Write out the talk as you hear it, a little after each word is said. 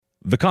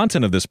The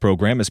content of this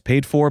program is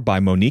paid for by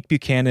Monique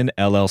Buchanan,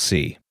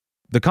 LLC.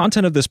 The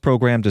content of this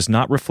program does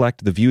not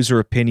reflect the views or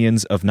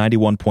opinions of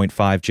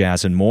 91.5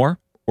 Jazz and More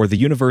or the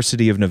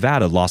University of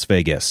Nevada, Las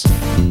Vegas. I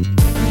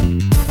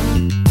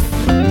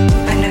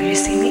know you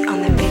see me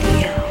on the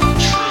video.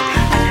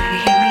 I know you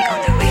hear me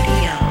on the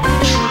radio.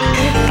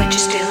 But you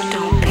still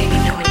don't pay me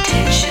no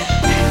attention.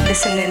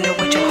 Listening to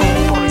what your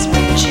homeboys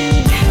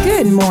mention.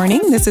 Good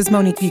morning. This is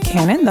Monique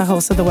Buchanan, the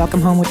host of the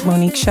Welcome Home with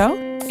Monique show.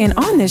 And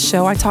on this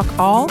show, I talk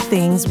all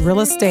things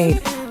real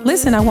estate.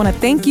 Listen, I want to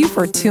thank you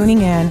for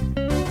tuning in.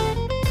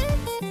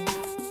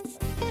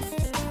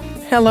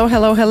 Hello,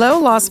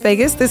 Las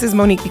Vegas. This is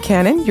Monique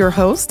Buchanan, your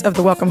host of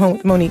the Welcome Home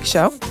with Monique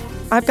show.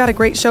 I've got a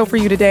great show for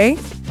you today.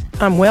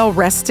 I'm well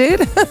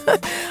rested.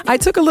 I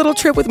took a little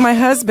trip with my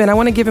husband. I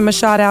want to give him a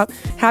shout out.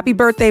 Happy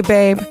birthday,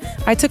 babe.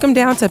 I took him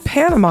down to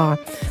Panama.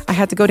 I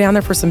had to go down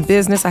there for some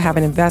business. I have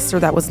an investor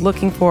that was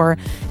looking for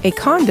a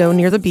condo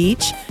near the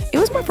beach. It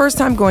was my first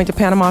time going to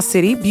Panama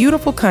City.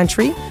 Beautiful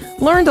country.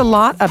 Learned a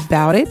lot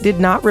about it.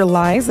 Did not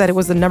realize that it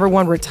was the number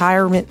one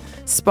retirement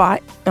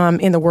spot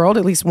in the world,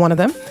 at least one of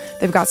them.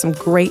 They've got some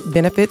great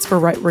benefits for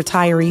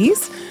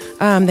retirees.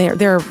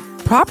 Their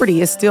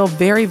property is still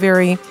very,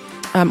 very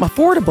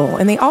affordable,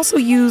 and they also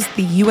use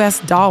the U.S.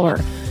 dollar.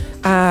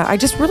 I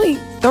just really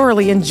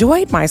thoroughly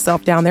enjoyed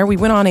myself down there. We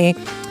went on a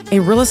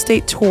real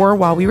estate tour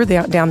while we were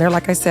down there.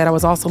 Like I said, I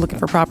was also looking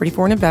for property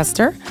for an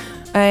investor,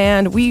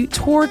 and we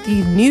toured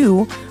the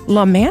new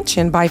La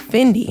Mansion by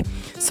Fendi.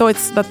 So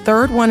it's the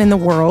third one in the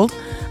world.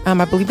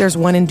 I believe there's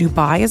one in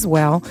Dubai as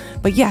well.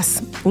 But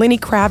yes, Lenny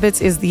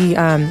Kravitz is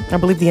I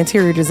believe the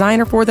interior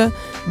designer for the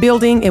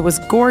building. It was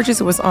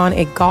gorgeous. It was on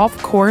a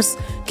golf course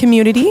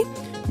community,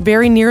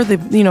 very near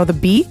the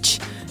beach.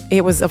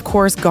 It was, of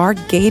course, guard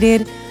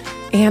gated.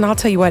 And I'll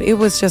tell you what, it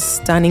was just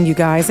stunning, you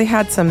guys. They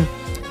had some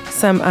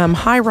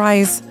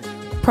high-rise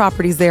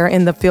properties there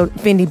in the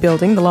Fendi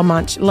building, the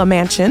La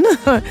Mansion.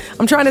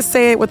 I'm trying to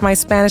say it with my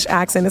Spanish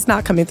accent. It's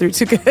not coming through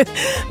too good.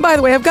 By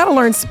the way, I've got to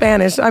learn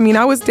Spanish. I mean,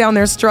 I was down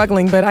there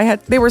struggling,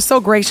 but they were so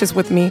gracious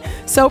with me,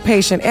 so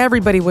patient.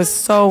 Everybody was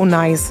so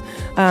nice.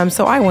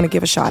 So I want to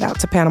give a shout out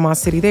to Panama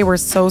City. They were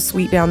so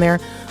sweet down there.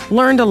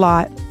 Learned a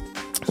lot.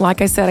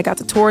 Like I said, I got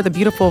to tour the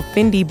beautiful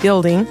Fendi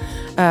building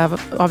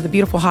of the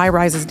beautiful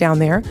high-rises down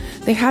there.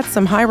 They had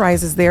some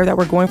high-rises there that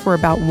were going for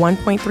about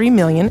 $1.3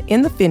 million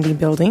in the Fendi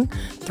building.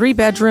 3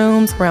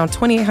 bedrooms, around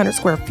 2,800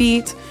 square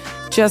feet.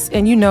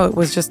 And it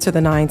was just to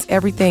the nines.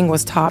 Everything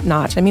was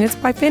top-notch. I mean, it's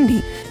by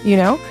Fendi,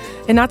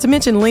 And not to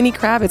mention, Lenny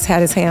Kravitz had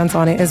his hands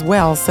on it as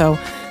well. So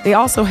they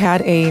also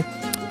had a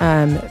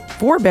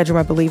 4-bedroom,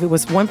 I believe. It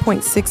was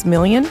 $1.6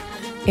 million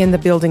in the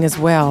building as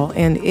well.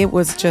 And it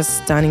was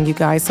just stunning, you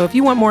guys. So if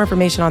you want more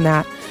information on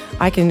that,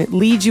 I can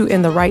lead you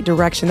in the right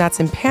direction. That's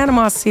in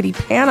Panama City,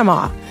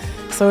 Panama.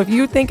 So if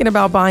you're thinking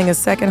about buying a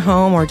second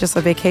home or just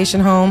a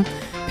vacation home,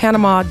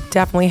 Panama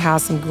definitely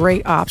has some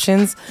great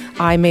options.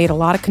 I made a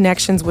lot of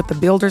connections with the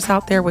builders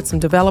out there, with some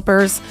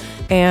developers,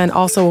 and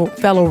also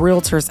fellow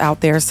realtors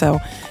out there. So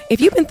if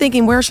you've been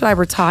thinking, where should I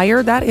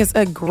retire? That is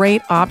a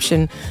great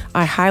option.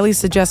 I highly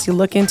suggest you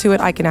look into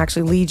it. I can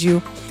actually lead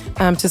you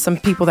to some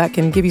people that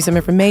can give you some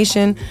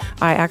information.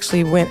 I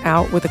actually went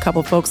out with a couple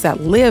of folks that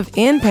live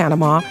in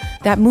Panama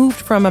that moved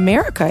from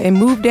America and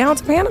moved down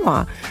to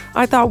Panama.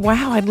 I thought,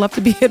 wow, I'd love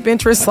to be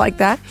adventurous like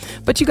that.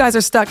 But you guys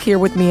are stuck here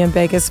with me in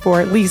Vegas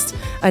for at least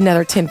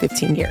another 10,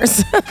 15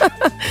 years.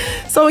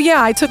 So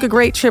yeah, I took a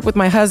great trip with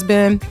my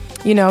husband.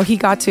 He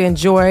got to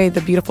enjoy the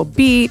beautiful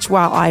beach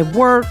while I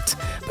worked,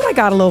 but I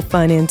got a little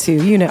fun in too,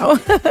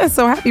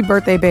 So happy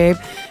birthday, babe.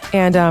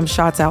 And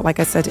shouts out,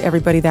 like I said, to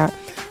everybody that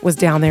was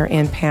down there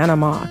in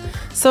Panama.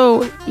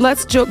 So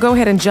let's go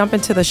ahead and jump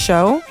into the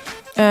show.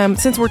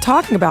 Since we're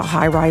talking about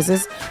high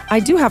rises, I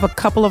do have a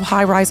couple of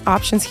high rise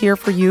options here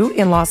for you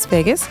in Las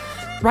Vegas,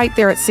 right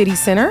there at City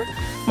Center.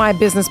 My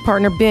business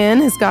partner,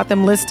 Ben, has got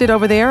them listed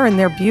over there, and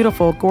they're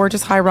beautiful,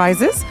 gorgeous high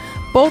rises.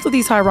 Both of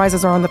these high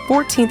rises are on the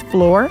 14th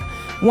floor.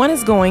 One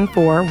is going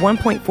for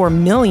 $1.4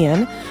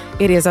 million.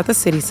 It is at the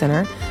City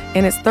Center,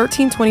 and it's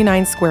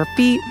 1,329 square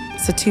feet.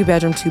 It's a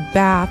 2-bedroom,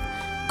 2-bath.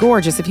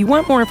 Gorgeous. If you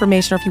want more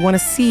information, or if you want to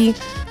see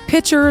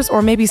pictures,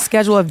 or maybe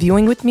schedule a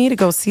viewing with me to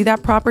go see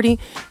that property,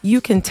 you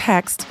can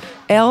text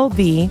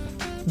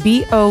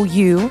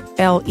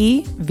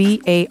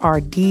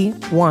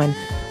LVBOULEVARD1.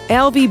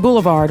 LV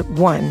Boulevard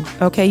 1.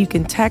 Okay, you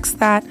can text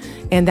that,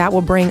 and that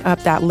will bring up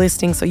that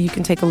listing so you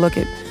can take a look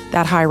at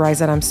that high rise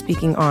that I'm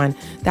speaking on.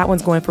 That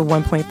one's going for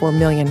 $1.4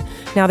 million.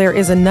 Now, there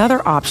is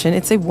another option.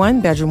 It's a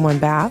 1-bedroom,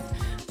 1-bath,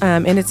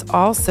 and it's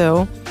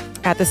also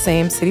at the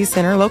same City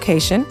Center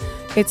location.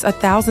 It's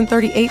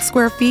 1,038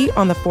 square feet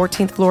on the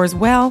 14th floor as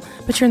well,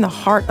 but you're in the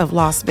heart of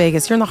Las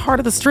Vegas. You're in the heart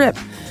of the Strip.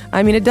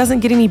 I mean, it doesn't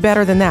get any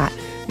better than that.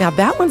 Now,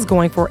 that one's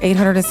going for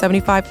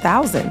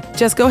 $875,000.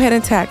 Just go ahead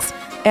and text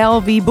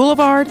LV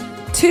Boulevard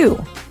 2.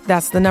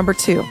 That's the number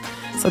 2.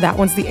 So that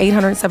one's the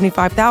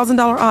 $875,000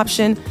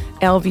 option.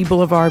 LV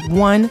Boulevard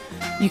 1.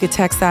 You could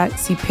text that,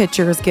 see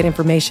pictures, get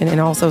information,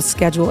 and also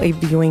schedule a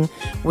viewing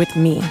with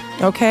me.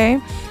 Okay?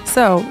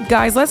 So,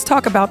 guys, let's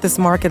talk about this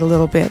market a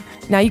little bit.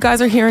 Now you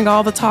guys are hearing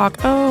all the talk.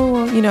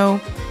 Oh,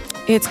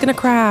 it's going to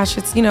crash.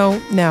 It's,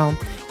 no.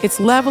 It's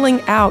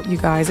leveling out, you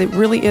guys. It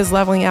really is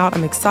leveling out.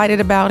 I'm excited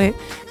about it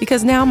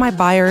because now my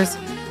buyers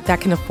that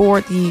can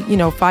afford the,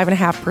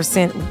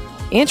 5.5%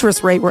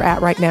 interest rate we're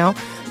at right now,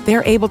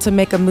 they're able to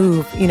make a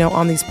move,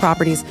 on these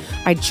properties.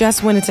 I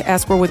just went into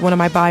escrow with one of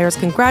my buyers.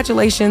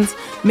 Congratulations,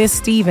 Miss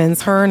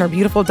Stevens. Her and her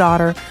beautiful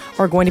daughter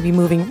are going to be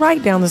moving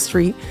right down the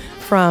street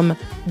from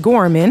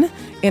Gorman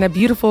in a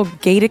beautiful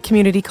gated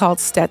community called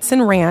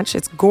Stetson Ranch.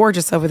 It's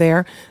gorgeous over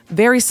there.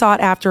 Very sought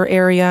after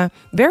area,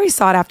 very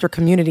sought after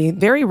community.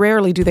 Very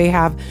rarely do they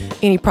have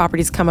any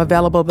properties come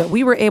available, but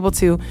we were able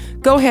to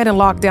go ahead and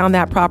lock down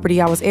that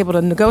property. I was able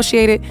to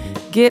negotiate it,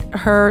 get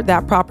her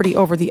that property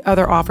over the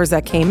other offers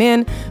that came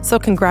in. So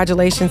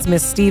congratulations,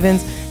 Miss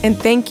Stevens. And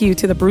thank you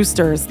to the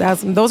Brewsters.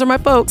 Those are my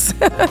folks.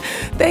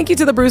 Thank you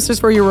to the Brewsters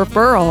for your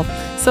referral.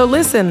 So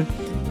listen,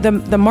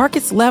 the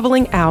market's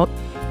leveling out.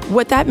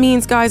 What that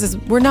means, guys, is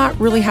we're not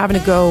really having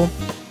to go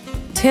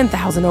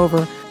 10,000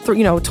 over,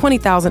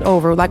 20,000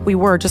 over like we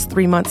were just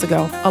 3 months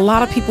ago. A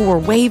lot of people were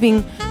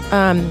waiving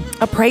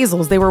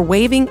appraisals. They were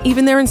waiving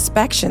even their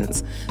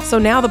inspections. So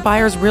now the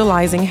buyer's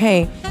realizing,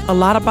 hey, a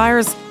lot of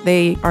buyers,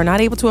 they are not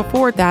able to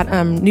afford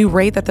that new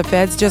rate that the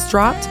feds just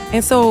dropped.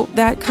 And so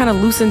that kind of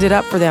loosened it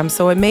up for them.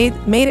 So it made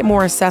it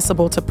more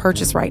accessible to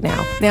purchase right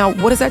now. Now,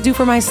 what does that do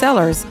for my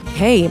sellers?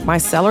 Hey, my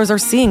sellers are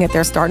seeing it.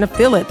 They're starting to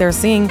feel it. They're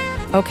seeing,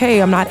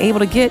 okay, I'm not able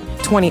to get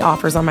 20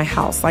 offers on my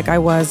house like I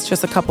was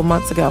just a couple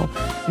months ago.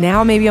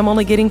 Now maybe I'm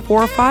only getting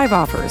 4 or 5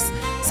 offers.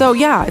 So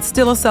yeah, it's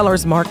still a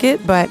seller's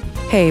market, but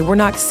hey, we're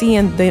not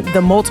seeing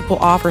the multiple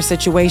offer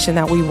situation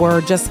that we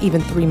were just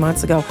even 3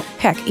 months ago.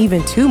 Heck,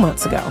 even 2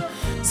 months ago.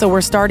 So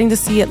we're starting to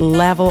see it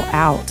level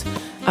out.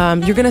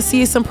 You're going to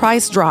see some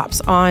price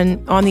drops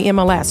on the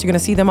MLS. You're going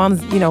to see them on,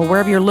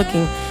 wherever you're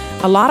looking.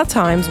 A lot of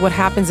times what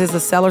happens is the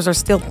sellers are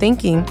still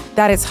thinking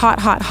that it's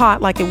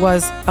hot like it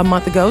was a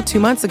month ago, 2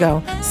 months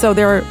ago. So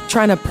they're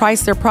trying to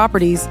price their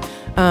properties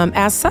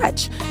as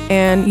such.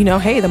 And,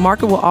 hey, the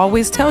market will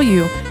always tell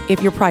you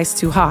if you're priced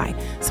too high.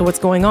 So what's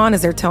going on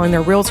is they're telling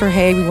their realtor,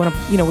 hey, we want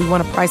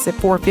to price it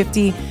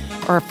 $450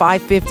 or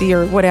 $550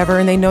 or whatever.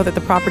 And they know that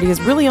the property is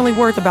really only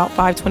worth about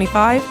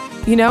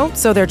 $525,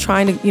 so they're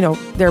trying to,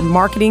 they're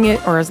marketing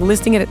it or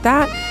listing it at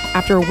that.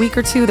 After a week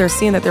or two, they're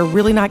seeing that they're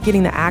really not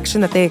getting the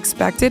action that they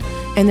expected,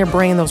 and they're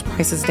bringing those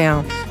prices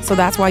down. So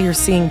that's why you're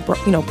seeing,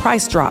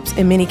 price drops.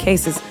 In many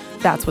cases,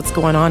 that's what's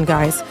going on,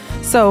 guys.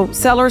 So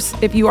sellers,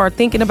 if you are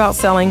thinking about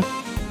selling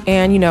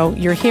and,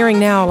 you're hearing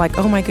now like,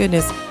 oh my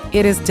goodness,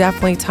 it is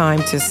definitely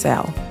time to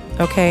sell,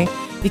 okay?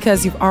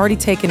 Because you've already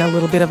taken a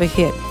little bit of a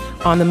hit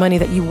on the money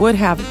that you would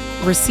have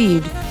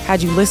received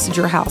had you listed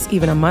your house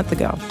even a month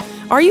ago.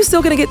 Are you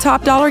still going to get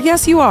top dollar?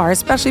 Yes, you are,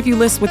 especially if you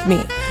list with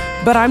me.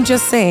 But I'm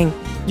just saying,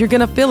 you're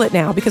going to feel it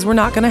now because we're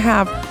not going to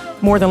have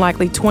more than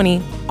likely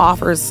 20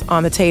 offers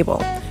on the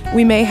table.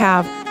 We may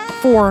have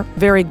 4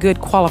 very good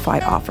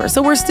qualified offers.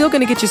 So we're still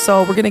going to get you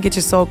sold. We're going to get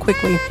you sold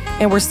quickly,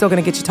 and we're still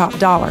going to get you top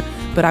dollar.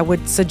 But I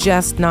would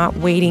suggest not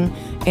waiting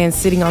and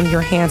sitting on your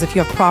hands if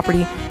you have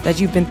property that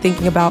you've been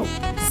thinking about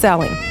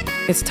selling.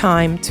 It's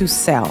time to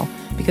sell.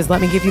 Because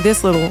let me give you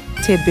this little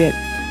tidbit.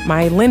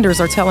 My lenders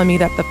are telling me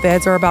that the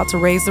feds are about to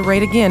raise the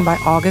rate again by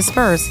August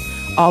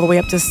 1st, all the way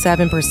up to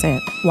 7%.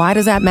 Why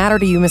does that matter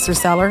to you, Mr.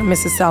 Seller,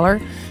 Mrs.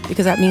 Seller?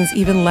 Because that means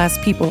even less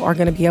people are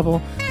going to be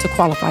able to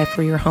qualify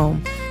for your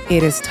home.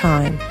 It is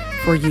time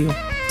for you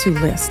to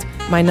list.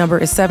 My number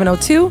is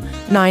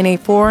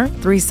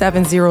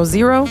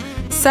 702-984-3700,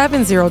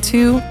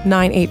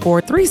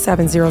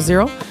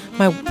 702-984-3700.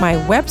 My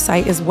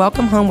website is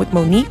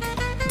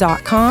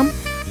welcomehomewithmonique.com.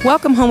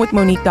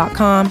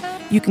 welcomehomewithmonique.com.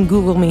 You can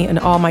Google me and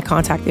all my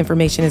contact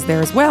information is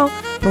there as well.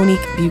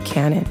 Monique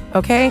Buchanan,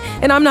 okay?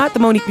 And I'm not the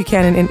Monique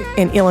Buchanan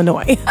in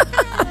Illinois.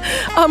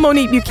 I'm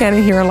Monique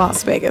Buchanan here in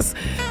Las Vegas.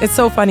 It's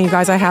so funny, you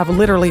guys. I have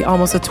literally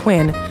almost a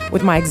twin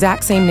with my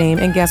exact same name.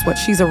 And guess what?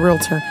 She's a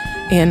realtor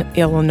in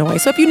Illinois.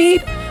 So if you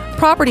need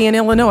property in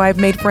Illinois, I've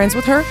made friends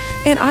with her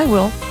and I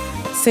will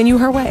send you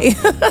her way.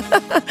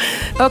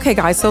 Okay,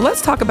 guys, so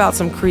let's talk about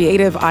some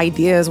creative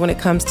ideas when it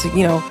comes to,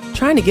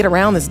 trying to get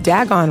around this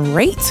daggone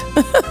rate,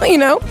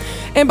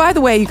 And by the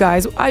way, you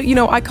guys,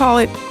 I call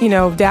it,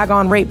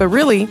 daggone rate, but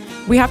really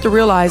we have to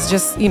realize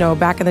just,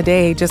 back in the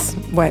day, just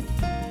 9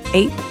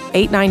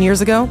 years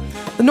ago,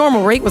 the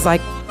normal rate was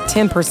like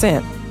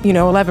 10%,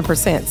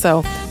 11%.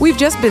 So we've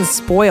just been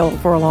spoiled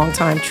for a long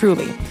time,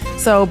 truly.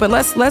 So, but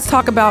let's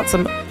talk about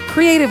some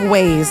creative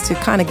ways to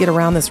kind of get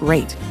around this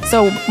rate.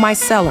 So my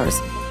sellers,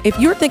 if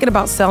you're thinking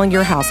about selling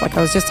your house, like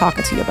I was just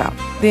talking to you about,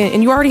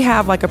 and you already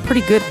have like a pretty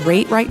good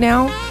rate right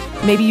now,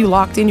 maybe you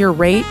locked in your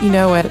rate,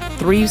 at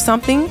 3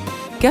 something,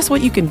 guess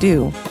what you can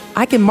do?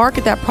 I can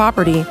market that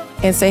property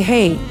and say,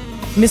 hey,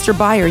 Mr.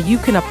 Buyer, you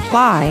can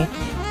apply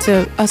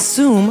to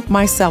assume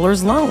my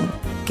seller's loan.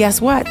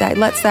 Guess what? That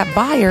lets that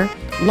buyer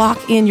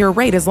lock in your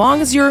rate. As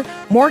long as your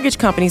mortgage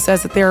company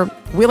says that they're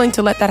willing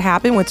to let that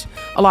happen, which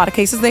a lot of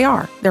cases they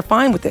are. They're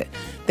fine with it.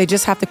 They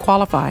just have to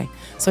qualify.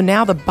 So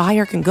now the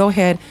buyer can go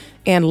ahead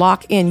and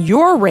lock in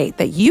your rate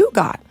that you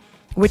got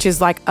which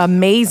is like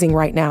amazing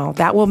right now.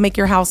 That will make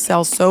your house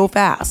sell so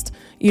fast.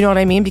 You know what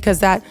I mean? Because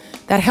that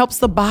helps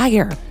the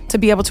buyer to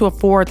be able to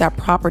afford that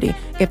property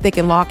if they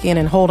can lock in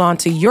and hold on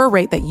to your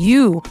rate that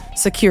you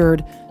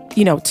secured,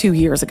 2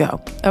 years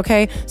ago.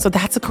 Okay. So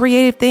that's a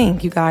creative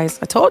thing, you guys.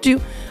 I told you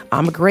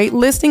I'm a great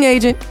listing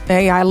agent.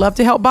 Hey, I love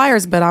to help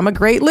buyers, but I'm a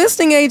great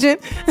listing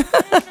agent.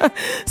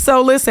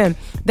 So listen,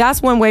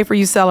 that's one way for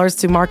you sellers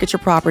to market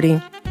your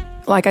property.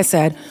 Like I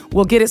said,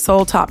 we'll get it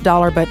sold top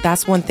dollar, but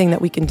that's one thing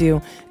that we can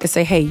do is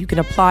say, hey, you can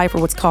apply for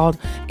what's called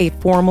a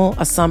formal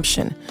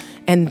assumption.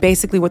 And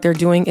basically what they're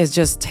doing is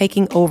just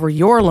taking over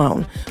your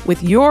loan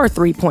with your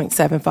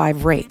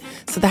 3.75 rate.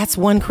 So that's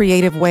one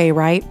creative way,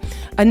 right?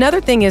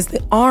 Another thing is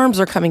the ARMs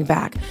are coming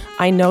back.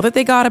 I know that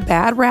they got a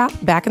bad rap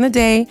back in the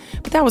day,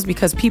 but that was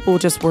because people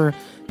just were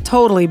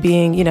totally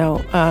being,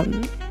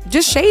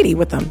 just shady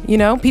with them.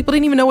 People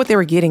didn't even know what they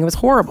were getting. It was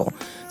horrible.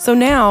 So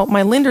now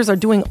my lenders are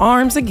doing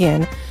ARMs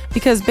again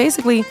because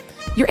basically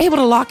you're able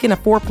to lock in a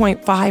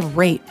 4.5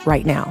 rate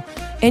right now.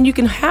 And you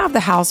can have the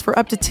house for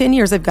up to 10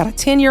 years. They've got a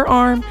 10-year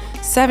ARM,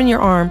 7-year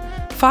ARM,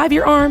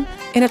 5-year ARM,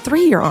 and a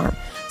 3-year ARM.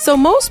 So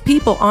most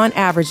people on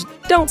average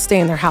don't stay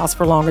in their house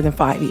for longer than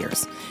 5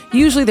 years.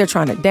 Usually they're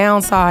trying to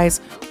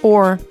downsize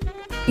or,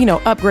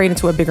 upgrade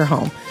into a bigger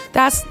home.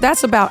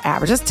 That's about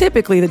average. That's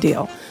typically the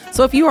deal.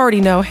 So if you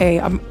already know, hey,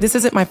 this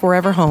isn't my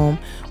forever home,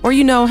 or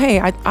hey,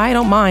 I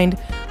don't mind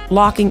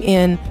locking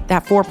in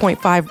that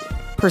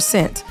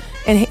 4.5%.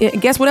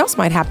 And guess what else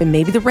might happen?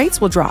 Maybe the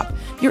rates will drop.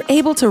 You're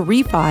able to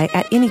refi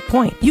at any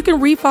point. You can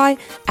refi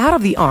out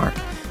of the ARM,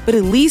 but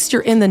at least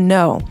you're in the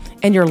know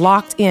and you're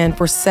locked in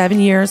for 7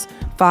 years,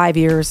 5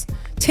 years,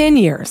 10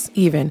 years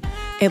even.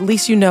 At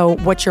least you know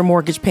what your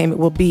mortgage payment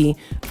will be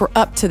for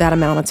up to that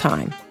amount of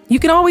time. You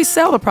can always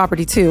sell the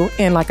property too,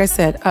 and like I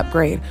said,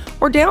 upgrade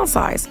or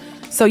downsize.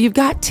 So you've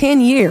got 10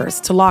 years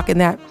to lock in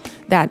that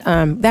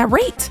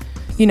rate.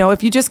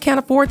 If you just can't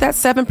afford that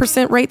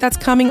 7% rate that's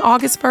coming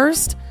August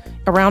 1st,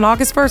 around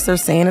August 1st, they're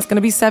saying it's going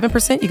to be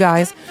 7%, you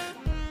guys.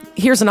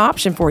 Here's an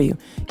option for you.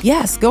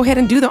 Yes, go ahead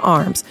and do the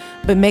ARMs,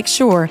 but make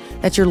sure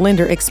that your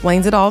lender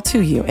explains it all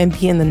to you and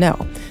be in the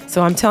know.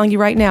 So I'm telling you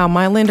right now,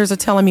 my lenders are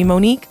telling me,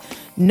 Monique,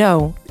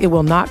 no, it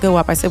will not go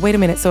up. I said, wait a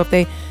minute. So if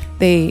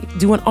they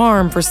do an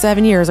ARM for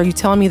 7 years, are you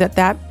telling me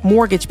that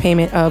mortgage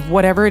payment of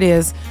whatever it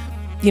is,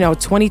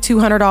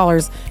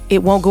 $2,200,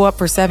 it won't go up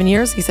for 7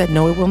 years? He said,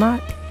 no, it will not.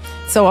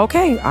 So,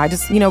 okay, I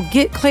just,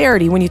 get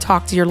clarity when you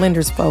talk to your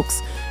lenders, folks.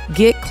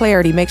 Get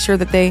clarity. Make sure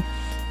that they,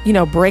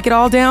 break it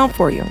all down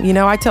for you.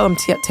 I tell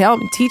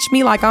them, teach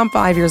me like I'm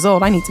 5 years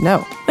old. I need to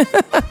know.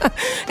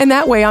 And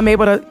that way I'm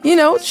able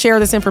to, share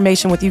this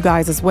information with you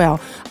guys as well.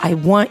 I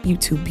want you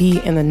to be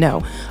in the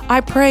know.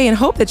 I pray and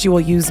hope that you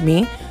will use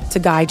me to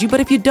guide you.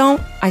 But if you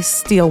don't, I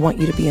still want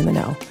you to be in the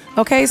know.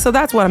 Okay, so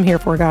that's what I'm here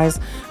for, guys.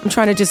 I'm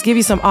trying to just give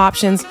you some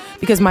options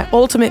because my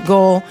ultimate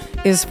goal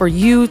is for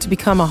you to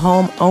become a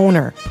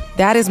homeowner.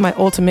 That is my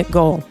ultimate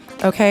goal.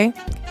 Okay,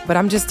 but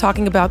I'm just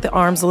talking about the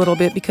ARMs a little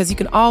bit because you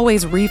can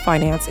always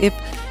refinance if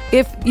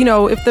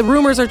the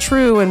rumors are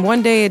true and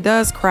one day it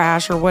does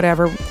crash or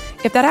whatever.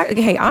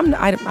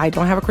 I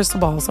don't have a crystal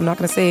ball, so I'm not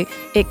going to say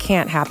it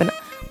can't happen.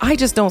 I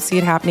just don't see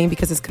it happening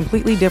because it's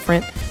completely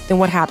different than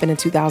what happened in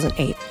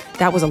 2008.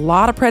 That was a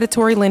lot of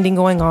predatory lending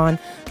going on.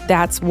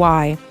 That's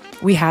why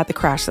we had the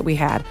crash that we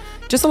had.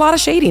 Just a lot of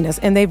shadiness,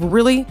 and they've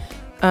really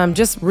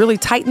really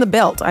tightened the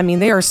belt. I mean,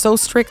 they are so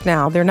strict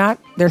now. They're not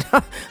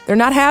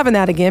having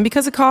that again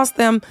because it cost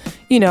them,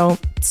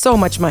 so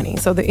much money.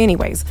 So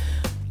anyways,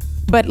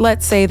 but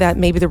let's say that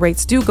maybe the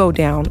rates do go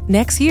down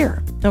next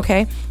year.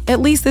 Okay. At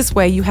least this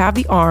way you have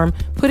the ARM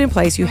put in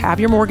place. You have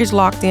your mortgage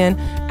locked in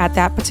at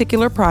that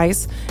particular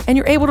price and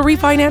you're able to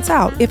refinance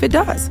out if it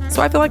does.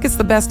 So I feel like it's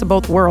the best of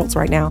both worlds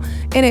right now.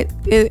 And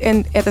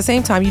and at the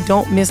same time, you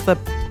don't miss the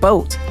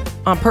boat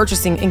on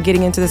purchasing and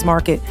getting into this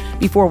market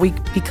before we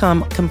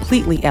become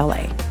completely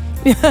LA.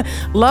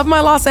 Love my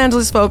Los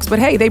Angeles folks, but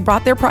hey, they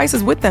brought their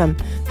prices with them.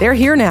 They're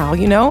here now,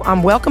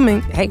 I'm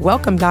welcoming. Hey,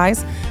 welcome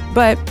guys.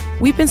 But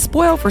we've been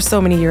spoiled for so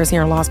many years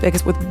here in Las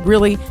Vegas with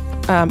really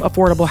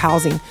affordable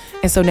housing.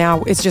 And so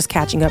now it's just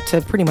catching up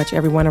to pretty much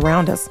everyone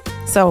around us.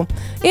 So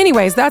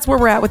anyways, that's where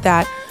we're at with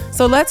that.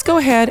 So let's go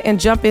ahead and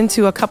jump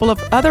into a couple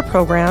of other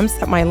programs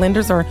that my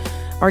lenders are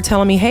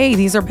telling me, hey,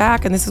 these are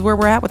back and this is where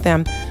we're at with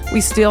them.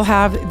 We still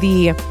have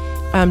the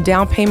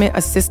down payment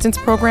assistance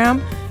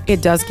program.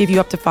 It does give you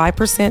up to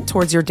 5%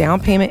 towards your down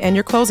payment and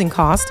your closing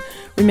cost.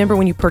 Remember,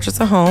 when you purchase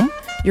a home,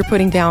 you're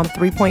putting down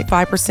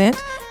 3.5%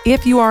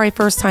 if you are a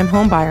first-time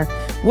home buyer.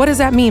 What does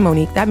that mean,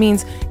 Monique? That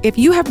means if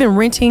you have been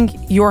renting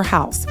your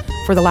house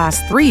for the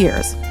last 3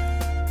 years,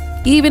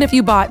 even if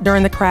you bought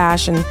during the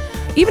crash and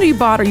even if you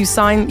bought or you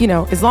signed,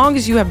 as long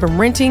as you have been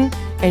renting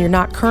and you're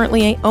not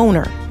currently an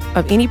owner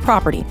of any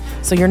property,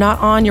 so you're not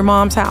on your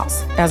mom's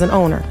house as an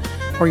owner,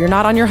 or you're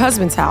not on your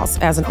husband's house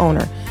as an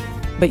owner,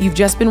 but you've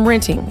just been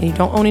renting and you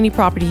don't own any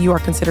property, you are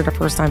considered a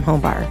first-time home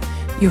buyer.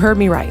 You heard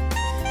me right.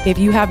 If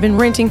you have been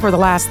renting for the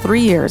last 3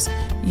 years,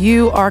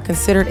 you are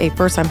considered a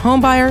first-time home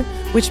buyer,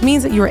 which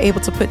means that you are able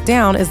to put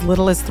down as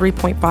little as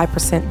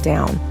 3.5%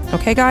 down.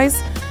 Okay,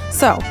 guys?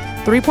 So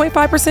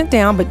 3.5%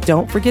 down, but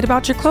don't forget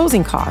about your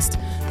closing cost.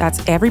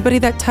 That's everybody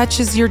that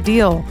touches your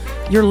deal,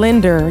 your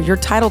lender, your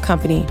title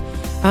company,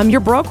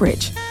 your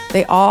brokerage.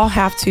 They all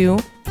have to,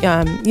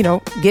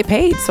 get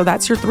paid. So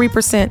that's your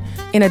 3%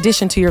 in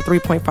addition to your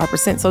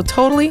 3.5%. So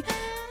totally,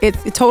 it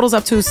totals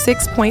up to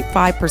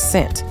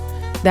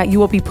 6.5% that you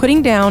will be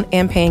putting down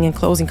and paying in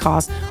closing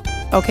costs.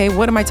 Okay,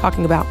 what am I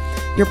talking about?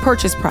 Your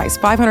purchase price,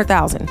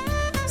 $500,000.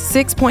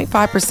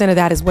 6.5% of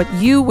that is what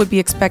you would be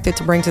expected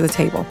to bring to the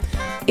table.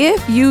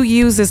 If you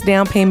use this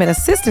down payment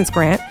assistance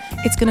grant,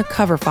 it's going to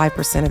cover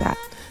 5% of that.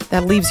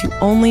 That leaves you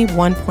only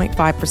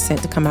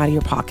 1.5% to come out of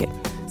your pocket.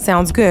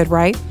 Sounds good,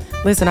 right?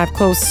 Listen, I've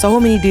closed so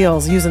many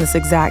deals using this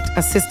exact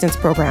assistance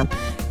program.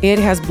 It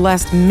has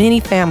blessed many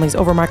families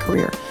over my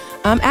career.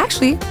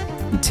 Actually,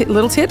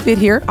 little tidbit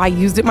here, I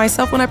used it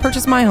myself when I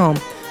purchased my home.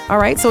 All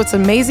right, so it's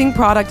an amazing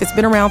product. It's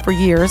been around for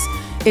years.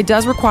 It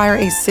does require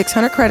a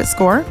 600 credit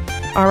score.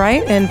 All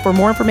right, and for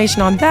more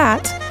information on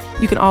that,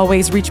 you can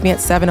always reach me at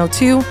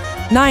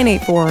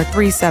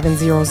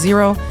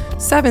 702-984-3700,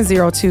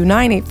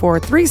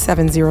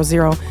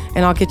 702-984-3700,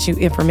 and I'll get you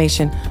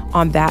information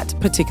on that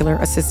particular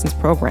assistance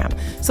program.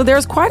 So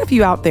there's quite a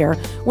few out there.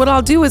 What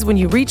I'll do is when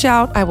you reach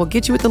out, I will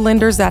get you with the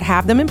lenders that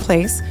have them in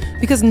place,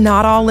 because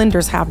not all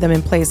lenders have them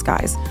in place,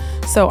 guys.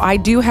 So I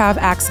do have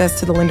access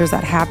to the lenders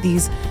that have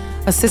these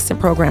assistant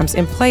programs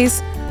in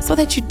place so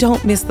that you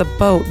don't miss the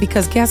boat.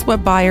 Because guess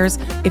what, buyers?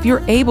 If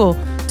you're able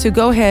to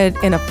go ahead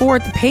and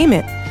afford the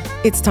payment,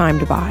 it's time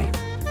to buy.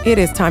 It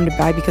is time to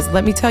buy, because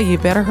let me tell you, you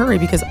better hurry,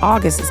 because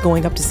August is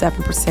going up to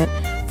 7%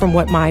 from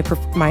what my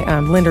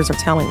lenders are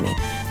telling me.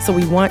 So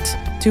we want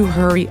to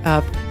hurry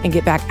up and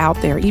get back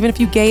out there. Even if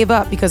you gave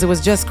up because it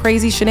was just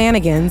crazy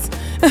shenanigans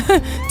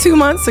 2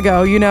 months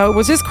ago, it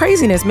was just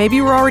craziness. Maybe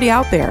you were already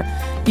out there,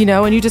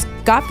 and you just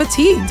got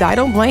fatigued. I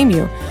don't blame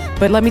you.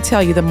 But let me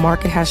tell you, the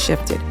market has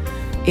shifted.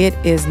 It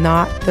is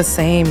not the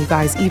same, you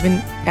guys, even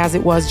as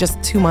it was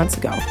just 2 months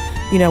ago,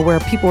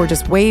 where people were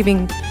just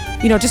waiving,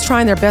 just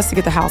trying their best to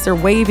get the house. They're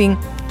waiving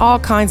all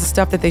kinds of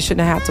stuff that they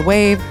shouldn't have had to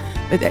waive.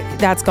 But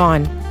that's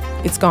gone.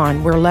 It's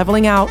gone. We're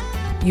leveling out.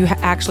 You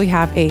actually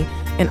have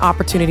an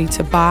opportunity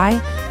to buy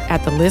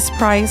at the list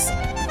price,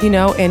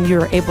 and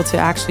you're able to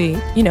actually,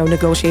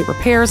 negotiate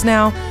repairs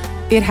now.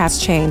 It has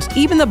changed.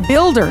 Even the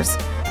builders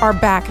are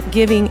back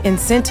giving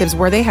incentives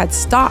where they had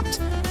stopped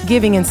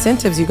giving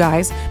incentives, you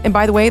guys. And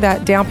by the way,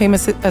 that down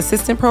payment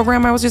assistant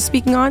program I was just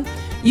speaking on,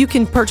 you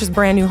can purchase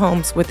brand new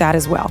homes with that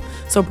as well.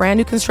 So brand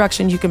new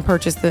construction, you can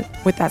purchase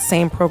with that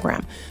same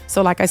program.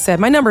 So like I said,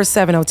 my number is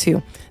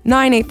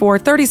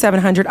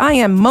 702-984-3700. I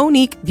am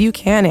Monique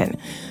Buchanan.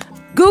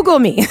 Google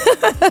me.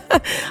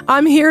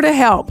 I'm here to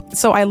help.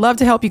 So I love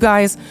to help you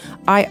guys.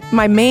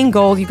 My main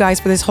goal, you guys,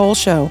 for this whole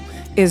show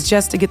is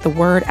just to get the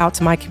word out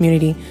to my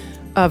community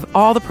of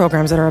all the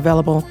programs that are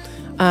available,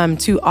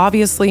 to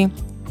obviously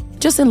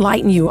just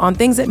enlighten you on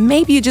things that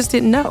maybe you just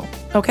didn't know.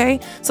 Okay.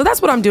 So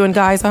that's what I'm doing,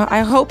 guys. I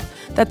hope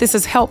that this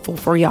is helpful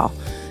for y'all.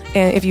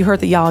 And if you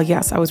heard the y'all,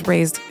 yes, I was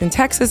raised in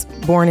Texas,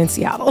 born in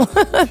Seattle.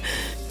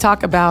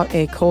 Talk about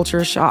a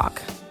culture shock.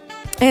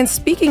 And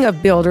speaking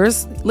of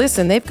builders,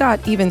 listen, they've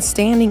got even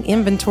standing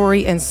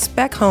inventory and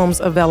spec homes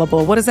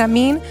available. What does that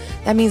mean?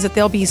 That means that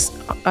they'll be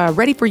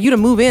ready for you to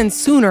move in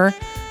sooner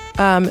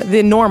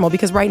than normal,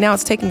 because right now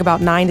it's taking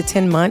about 9 to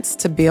 10 months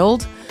to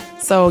build.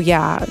 So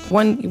yeah,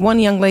 one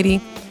young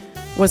lady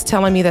was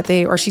telling me that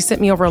she sent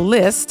me over a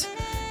list,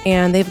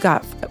 and they've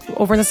got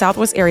over in the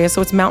Southwest area.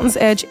 So it's Mountains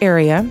Edge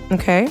area.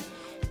 Okay.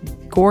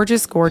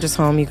 Gorgeous, gorgeous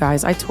home, you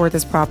guys. I toured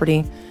this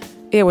property.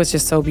 It was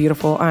just so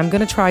beautiful. I'm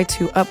going to try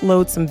to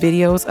upload some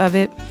videos of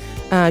it.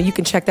 You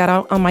can check that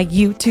out on my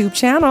YouTube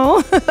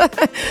channel.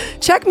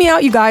 Check me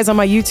out, you guys, on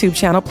my YouTube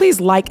channel.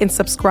 Please like and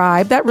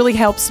subscribe. That really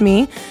helps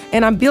me.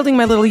 And I'm building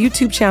my little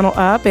YouTube channel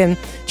up and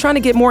trying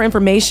to get more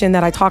information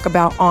that I talk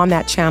about on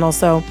that channel.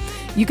 So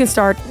you can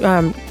start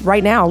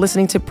right now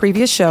listening to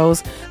previous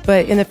shows.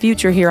 But in the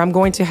future here, I'm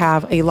going to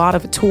have a lot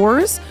of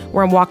tours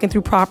where I'm walking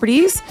through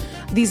properties.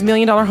 These $1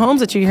 million homes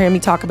that you're hearing me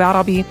talk about,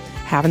 I'll be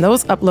having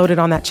those uploaded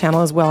on that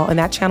channel as well. And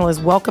that channel is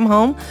Welcome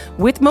Home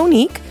with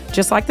Monique,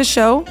 just like the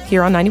show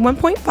here on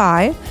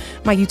 91.5.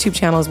 My YouTube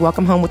channel is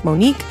Welcome Home with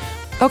Monique.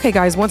 Okay,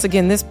 guys, once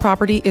again, this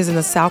property is in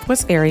the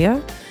Southwest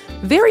area,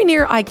 very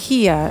near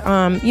IKEA,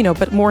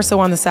 but more so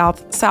on the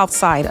south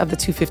side of the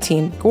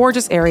 215.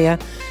 Gorgeous area.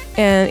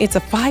 And it's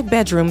a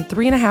 5-bedroom,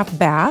 3.5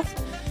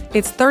 bath.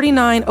 It's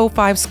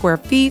 3,905 square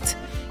feet.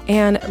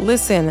 And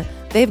listen,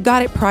 they've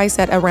got it priced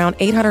at around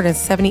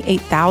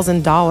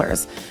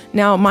 $878,000.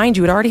 Now, mind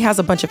you, it already has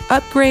a bunch of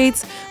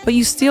upgrades, but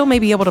you still may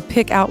be able to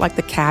pick out like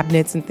the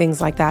cabinets and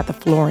things like that, the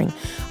flooring.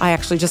 I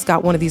actually just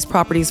got one of these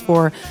properties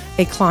for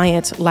a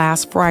client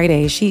last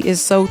Friday. She is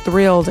so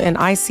thrilled, and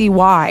I see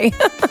why.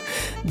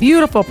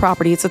 Beautiful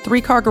property. It's a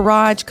 3-car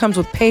garage, comes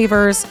with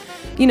pavers,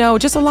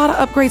 just a lot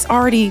of upgrades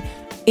already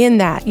in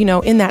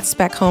that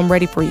spec home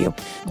ready for you.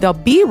 They'll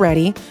be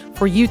ready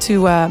for you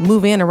to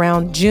move in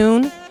around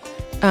June.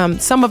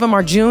 Some of them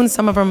are June,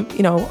 some of them,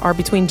 are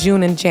between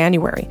June and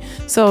January.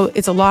 So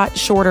it's a lot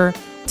shorter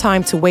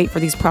time to wait for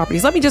these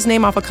properties. Let me just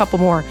name off a couple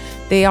more.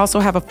 They also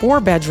have a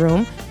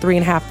 4-bedroom,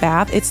 3.5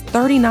 bath. It's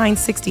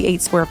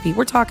 3,968 square feet.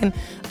 We're talking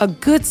a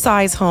good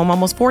size home,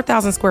 almost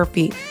 4,000 square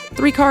feet.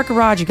 3-car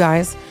garage, you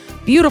guys.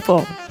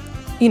 Beautiful.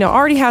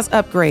 Already has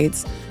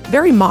upgrades.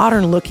 Very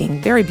modern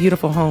looking, very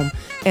beautiful home.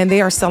 And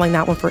they are selling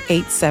that one for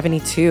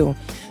 $872.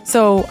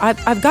 So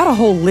I've got a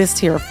whole list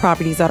here of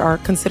properties that are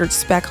considered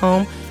spec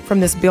home from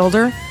this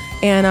builder.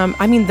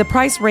 And the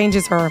price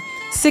ranges are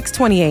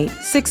 $628,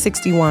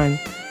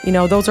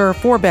 $661. Those are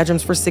 4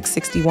 bedrooms for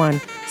 $661.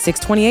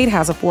 $628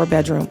 has a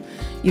 4-bedroom.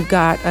 You've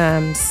got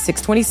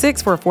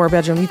 $626 for a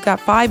 4-bedroom. You've got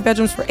 5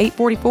 bedrooms for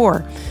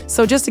 $844.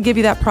 So just to give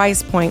you that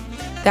price point,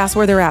 that's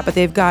where they're at. But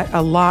they've got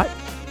a lot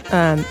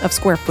of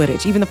square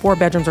footage. Even the 4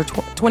 bedrooms are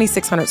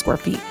 2,600 square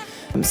feet.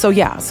 So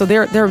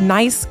they're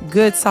nice,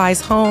 good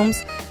size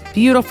homes,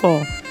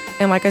 beautiful.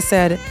 And like I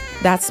said,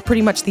 that's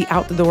pretty much the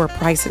out the door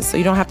prices. So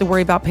you don't have to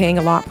worry about paying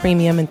a lot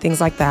premium and things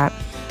like that.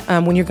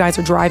 When you guys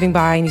are driving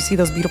by and you see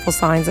those beautiful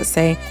signs that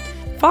say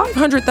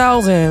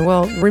 $500,000.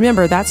 Well,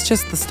 remember, that's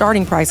just the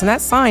starting price. And that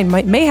sign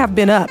may have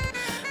been up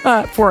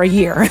for a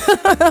year.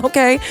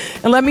 Okay.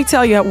 And let me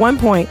tell you, at one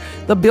point,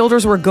 the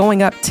builders were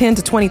going up $10,000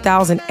 to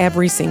 $20,000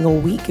 every single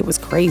week. It was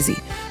crazy.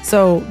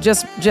 So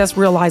just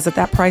realize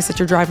that price that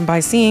you're driving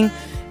by seeing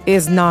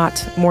is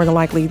not more than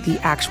likely the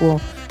actual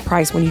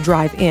price when you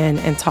drive in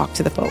and talk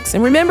to the folks.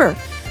 And remember,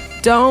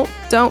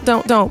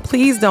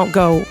 please don't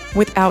go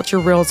without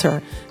your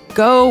realtor.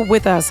 Go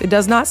with us. It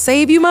does not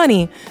save you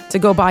money to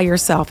go by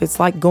yourself. It's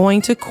like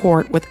going to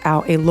court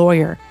without a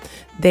lawyer.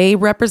 They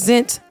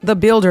represent the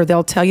builder.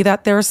 They'll tell you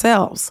that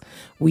themselves.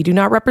 We do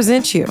not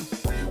represent you.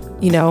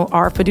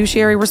 Our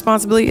fiduciary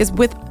responsibility is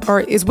with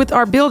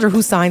our builder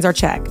who signs our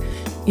check.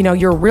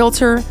 Your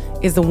realtor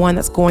is the one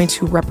that's going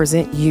to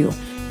represent you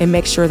and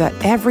make sure that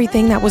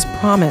everything that was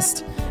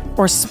promised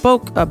or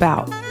spoke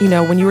about,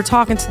 when you were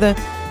talking to the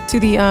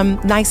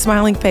nice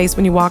smiling face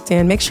when you walked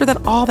in, make sure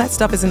that all that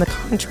stuff is in the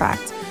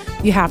contract.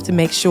 You have to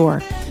make sure.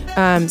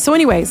 So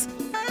anyways,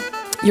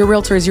 your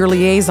realtor is your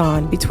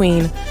liaison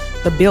between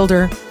the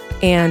builder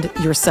and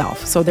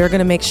yourself. So they're going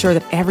to make sure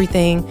that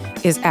everything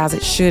is as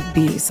it should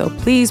be. So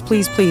please,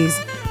 please, please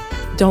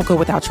don't go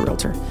without your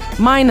realtor.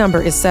 My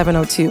number is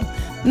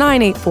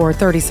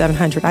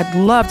 702-984-3700. I'd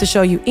love to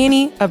show you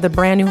any of the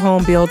brand new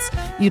home builds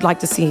you'd like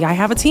to see. I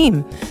have a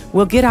team.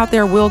 We'll get out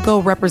there. We'll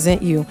go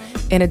represent you.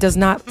 And it does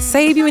not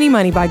save you any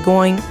money by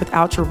going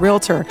without your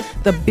realtor.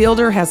 The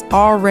builder has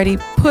already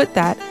put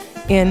that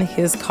in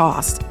his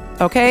cost.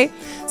 Okay.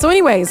 So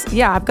anyways,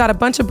 I've got a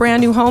bunch of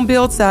brand new home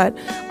builds that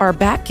are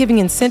back giving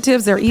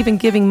incentives. They're even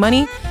giving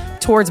money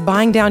towards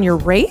buying down your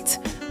rate.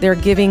 They're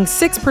giving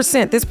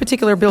 6%. This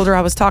particular builder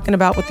I was talking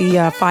about with the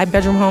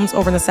 5-bedroom homes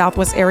over in the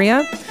Southwest area,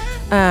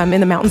 in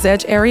the Mountains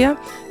Edge area,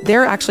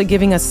 they're actually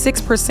giving a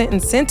 6%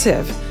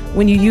 incentive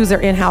when you use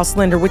their in-house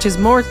lender, which is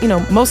more,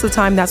 most of the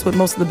time, that's what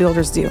most of the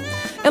builders do.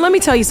 And let me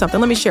tell you something.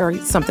 Let me share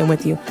something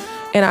with you.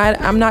 And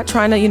I'm not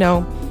trying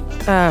to,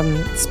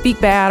 speak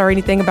bad or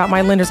anything about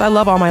my lenders. I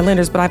love all my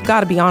lenders, but I've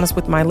got to be honest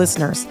with my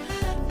listeners.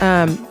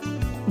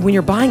 When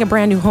you're buying a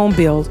brand new home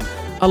build,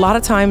 a lot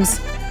of times,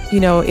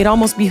 it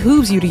almost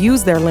behooves you to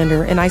use their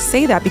lender. And I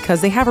say that because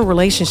they have a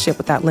relationship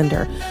with that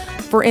lender.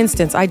 For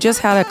instance, I just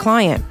had a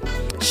client.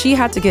 She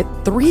had to get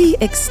 3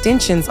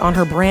 extensions on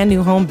her brand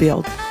new home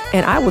build.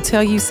 And I will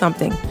tell you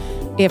something.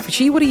 If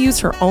she would have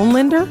used her own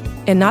lender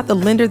and not the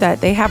lender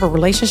that they have a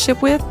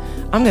relationship with,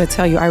 I'm going to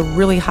tell you, I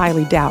really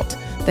highly doubt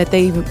that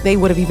they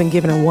would have even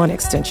given her 1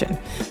 extension.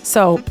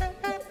 So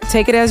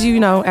take it as take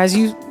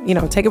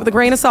it with a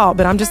grain of salt.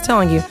 But I'm just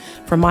telling you,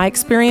 from my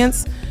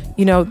experience,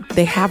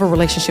 they have a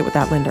relationship with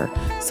that lender.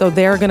 So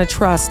they're going to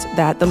trust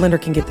that the lender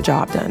can get the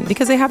job done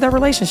because they have that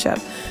relationship.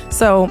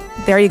 So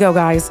there you go,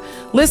 guys.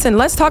 Listen,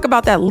 let's talk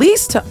about that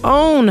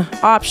lease-to-own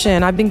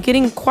option. I've been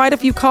getting quite a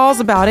few calls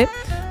about it,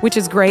 which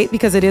is great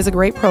because it is a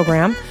great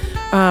program.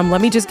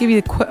 Let me just give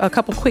you a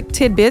couple quick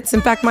tidbits.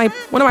 In fact, one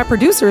of my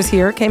producers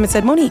here came and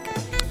said, Monique,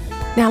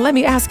 now let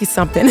me ask you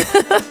something.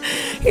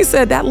 He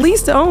said, that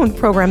lease-to-own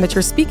program that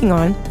you're speaking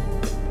on,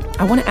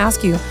 I want to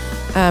ask you,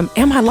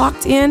 am I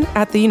locked in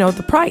at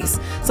the price?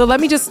 So let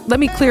me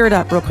clear it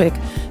up real quick.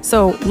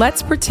 So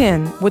let's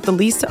pretend with the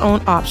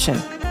lease-to-own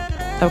option,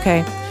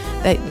 okay,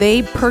 that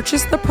they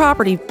purchase the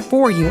property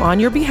for you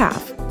on your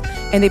behalf,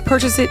 and they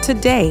purchase it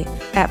today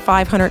at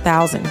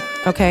 $500,000.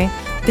 Okay,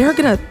 they're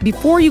gonna,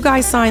 before you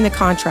guys sign the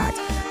contract,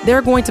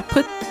 they're going to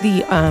put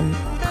the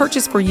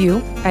purchase for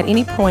you at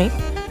any point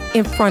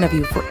in front of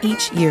you for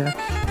each year.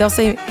 They'll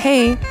say,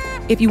 hey,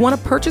 if you want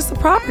to purchase the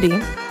property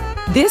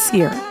this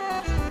year,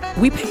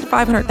 we paid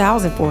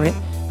 $500,000 for it.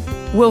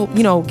 We'll,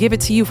 give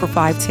it to you for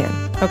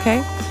 $510,000.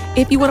 Okay.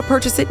 If you want to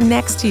purchase it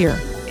next year,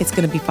 it's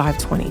going to be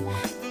 $520,000,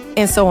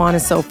 and so on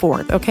and so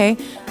forth. Okay.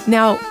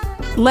 Now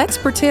let's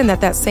pretend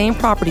that same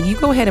property, you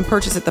go ahead and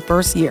purchase it the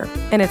first year,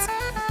 and it's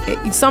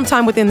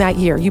sometime within that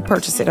year you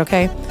purchase it.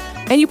 Okay.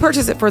 And you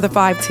purchase it for the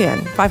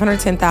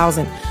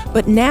 $510,000.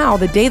 But now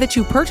the day that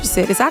you purchase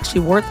it, it's actually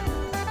worth,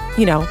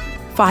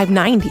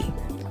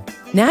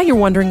 $590,000. Now you're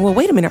wondering, well,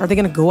 wait a minute, are they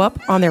going to go up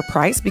on their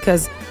price?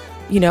 Because,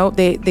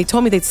 They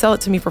told me they'd sell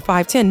it to me for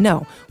 $510.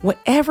 No,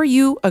 whatever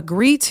you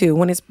agree to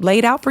when it's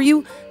laid out for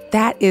you,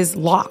 that is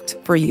locked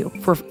for you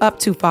for up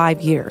to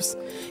 5 years.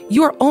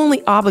 You are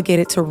only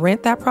obligated to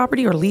rent that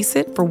property or lease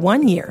it for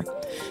 1 year.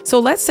 So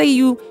let's say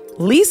you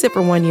lease it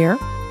for 1 year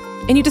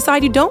and you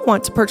decide you don't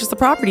want to purchase the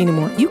property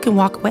anymore. You can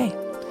walk away.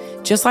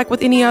 Just like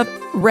with any other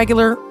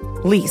regular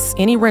lease,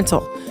 any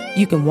rental,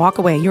 you can walk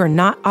away. You're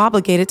not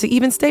obligated to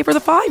even stay for the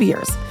 5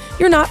 years.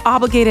 You're not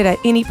obligated at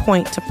any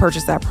point to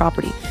purchase that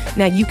property.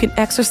 Now, you can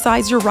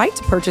exercise your right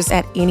to purchase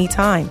at any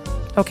time,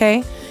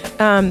 okay?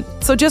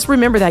 So just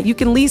remember that. You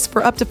can lease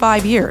for up to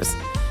 5 years.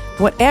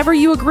 Whatever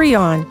you agree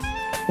on,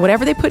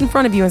 whatever they put in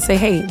front of you and say,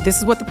 hey, this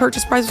is what the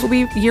purchase price will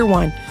be year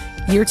 1,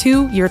 year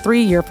 2, year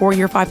 3, year 4,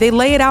 year 5. They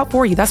lay it out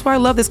for you. That's why I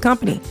love this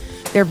company.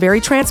 They're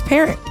very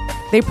transparent.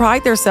 They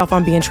pride themselves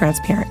on being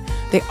transparent.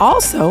 They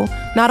also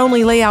not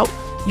only lay out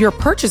your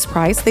purchase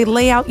price, they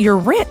lay out your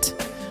rent,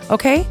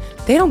 okay?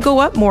 They don't go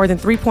up more than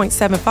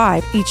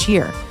 3.75 each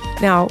year.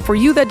 Now, for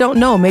you that don't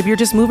know, maybe you're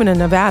just moving to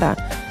Nevada,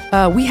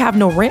 we have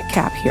no rent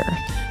cap here.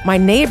 My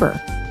neighbor,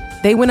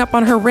 they went up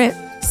on her rent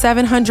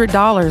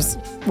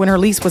 $700 when her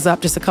lease was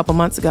up just a couple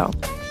months ago.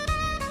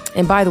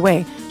 And by the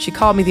way, she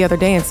called me the other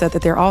day and said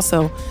that they're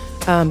also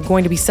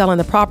going to be selling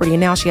the property,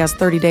 and now she has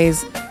 30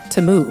 days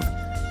to move.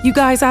 You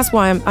guys, that's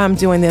why I'm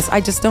doing this.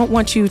 I just don't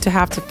want you to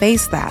have to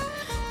face that.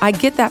 I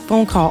get that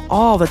phone call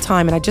all the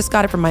time, and I just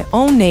got it from my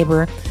own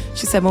neighbor.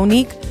 She said,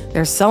 Monique,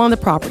 they're selling the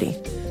property.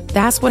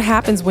 That's what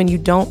happens when you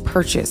don't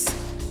purchase.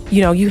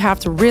 You have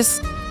to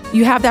risk.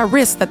 You have that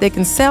risk that they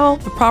can sell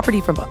the property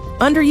from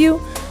under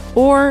you,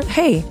 or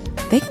hey,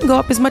 they can go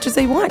up as much as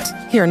they want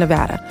here in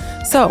Nevada.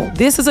 So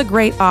this is a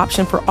great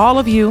option for all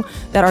of you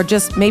that are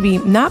just maybe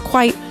not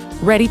quite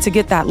ready to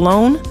get that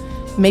loan.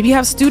 Maybe you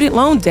have student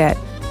loan debt.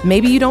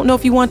 Maybe you don't know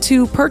if you want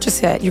to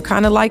purchase it. You're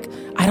kind of like,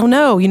 I don't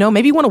know,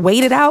 maybe you want to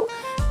wait it out,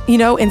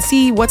 and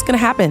see what's going to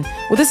happen.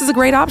 Well, this is a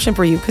great option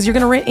for you because you're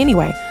going to rent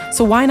anyway.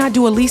 So why not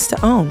do a lease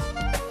to own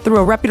through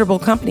a reputable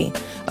company?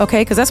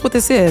 Okay, because that's what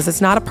this is.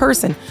 It's not a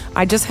person.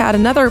 I just had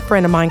another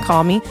friend of mine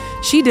call me.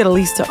 She did a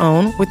lease to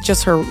own with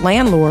just her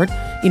landlord,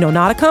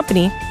 not a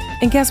company.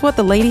 And guess what?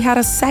 The lady had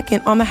a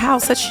second on the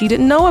house that she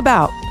didn't know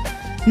about.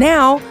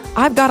 Now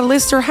I've got to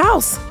list her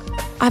house.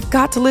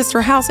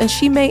 And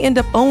she may end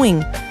up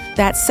owing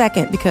that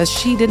second because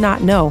she did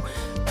not know.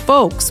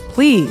 Folks,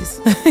 please,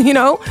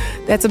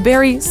 that's a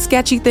very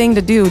sketchy thing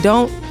to do.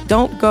 Don't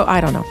go.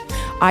 I don't know.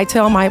 I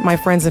tell my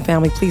friends and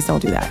family, please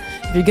don't do that.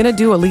 If you're going to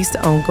do a lease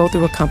to own, go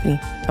through a company.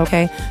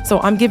 Okay. So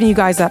I'm giving you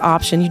guys that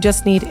option. You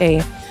just need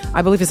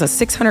I believe it's a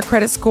 600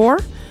 credit score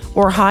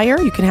or higher.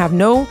 You can have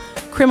no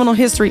criminal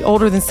history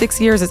older than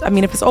 6 years. If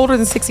it's older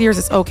than 6 years,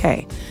 it's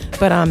okay.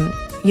 But,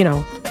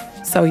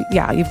 so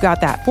yeah, you've got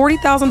that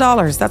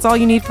 $40,000. That's all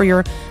you need for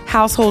your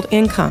household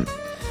income.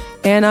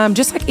 And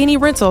just like any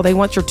rental, they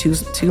want your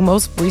two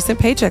most recent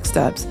paycheck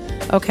stubs.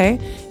 Okay.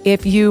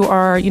 If you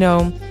are,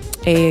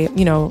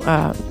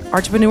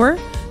 entrepreneur,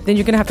 then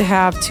you're going to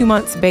have 2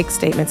 months bank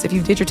statements. If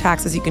you did your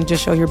taxes, you can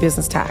just show your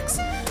business tax.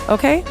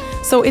 Okay.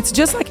 So it's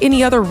just like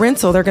any other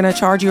rental. They're going to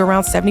charge you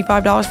around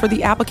 $75 for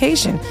the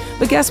application.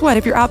 But guess what?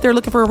 If you're out there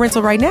looking for a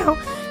rental right now,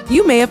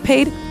 you may have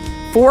paid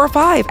 4 or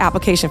 5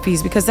 application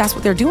fees because that's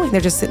what they're doing. They're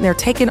just sitting there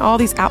taking all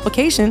these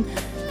application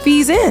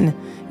fees in,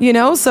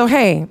 so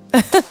hey,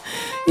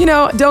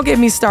 don't get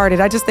me started.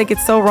 I just think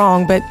it's so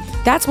wrong, but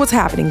that's what's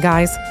happening,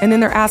 guys. And then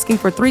they're asking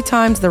for 3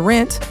 times the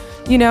rent.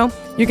 You're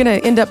going to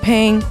end up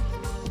paying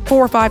 $4,000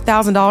 or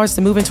 $5,000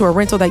 to move into a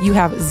rental that you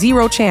have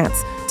zero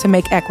chance to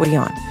make equity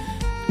on.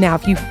 Now,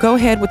 if you go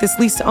ahead with this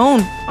lease to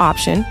own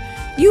option,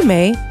 you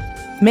may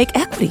make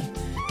equity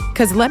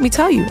because let me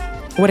tell you,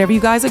 whatever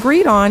you guys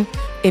agreed on,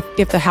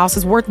 if the house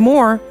is worth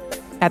more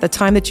at the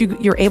time that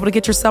you're able to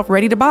get yourself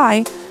ready to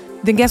buy,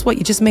 then guess what?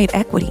 You just made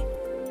equity.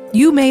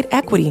 You made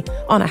equity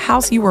on a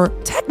house you were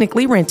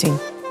technically renting.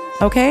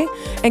 Okay?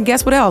 And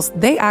guess what else?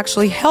 They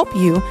actually help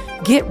you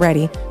get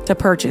ready to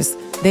purchase.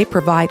 They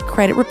provide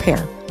credit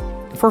repair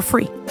for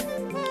free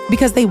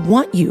because they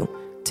want you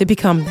to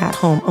become that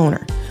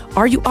homeowner.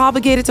 Are you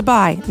obligated to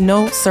buy?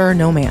 No, sir,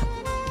 no, ma'am.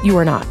 You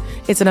are not.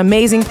 It's an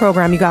amazing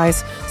program, you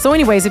guys. So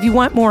anyways, if you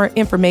want more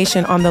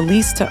information on the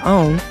lease to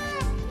own,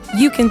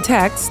 you can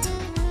text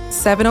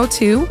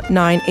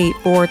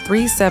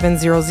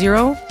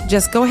 702-984-3700.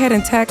 Just go ahead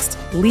and text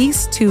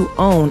lease to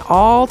own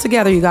all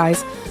together, you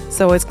guys.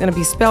 So it's going to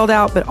be spelled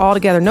out, but all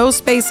together, no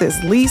spaces,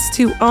 lease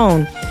to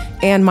own.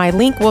 And my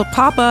link will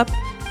pop up.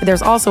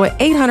 There's also an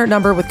 800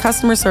 number with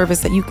customer service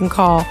that you can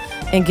call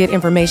and get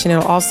information.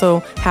 It'll also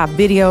have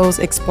videos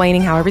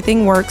explaining how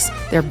everything works.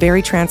 They're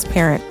very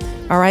transparent.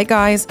 All right,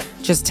 guys,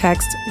 just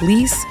text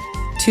lease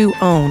to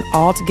own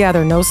all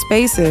together, no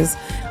spaces.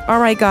 All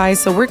right,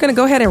 guys, so we're going to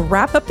go ahead and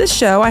wrap up this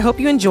show. I hope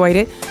you enjoyed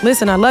it.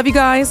 Listen, I love you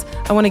guys.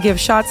 I want to give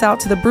shots out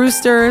to the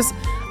Brewsters,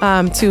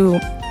 to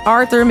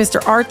Arthur,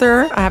 Mr.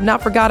 Arthur. I have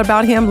not forgot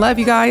about him. Love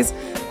you guys.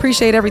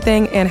 Appreciate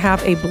everything and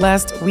have a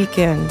blessed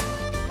weekend.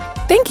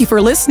 Thank you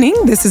for listening.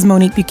 This is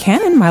Monique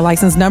Buchanan. My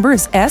license number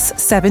is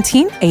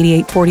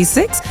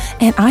S178846,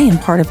 and I am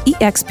part of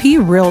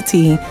eXp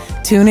Realty.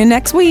 Tune in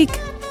next week.